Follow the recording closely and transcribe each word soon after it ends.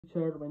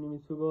Teacher. My name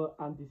is Hugo,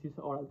 and this is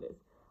oral test.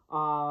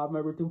 My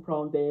routine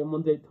from the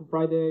Monday to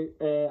Friday.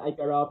 I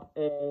get up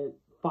at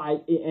 5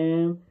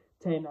 a.m.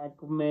 Then I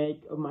could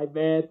make my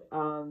bed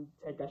and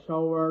take a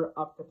shower.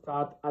 After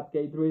that, I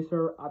get dressed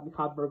and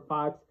have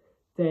breakfast.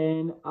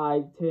 Then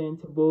I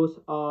tend to bus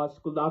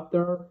school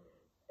after.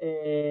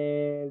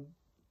 Uh,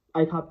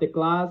 I have the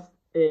class.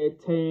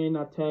 Then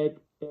I take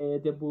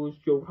the bus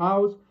your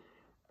house.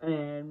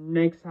 And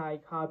next I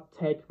have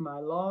take my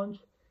lunch.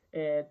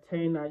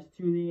 10 I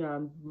study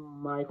and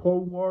my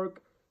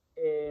homework.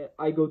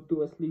 I go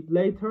to sleep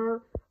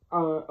later.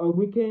 On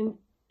weekend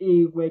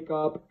I wake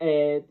up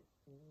at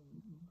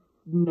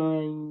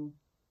 9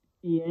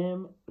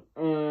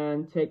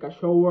 and take a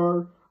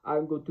shower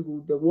and go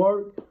to the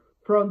work.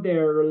 From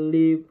there,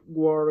 leave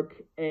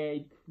work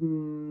at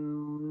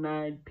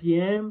 9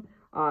 p.m.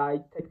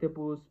 I take the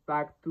bus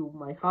back to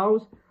my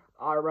house.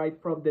 I arrive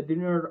from the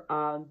dinner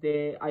and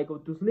I go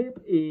to sleep.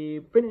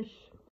 Finish.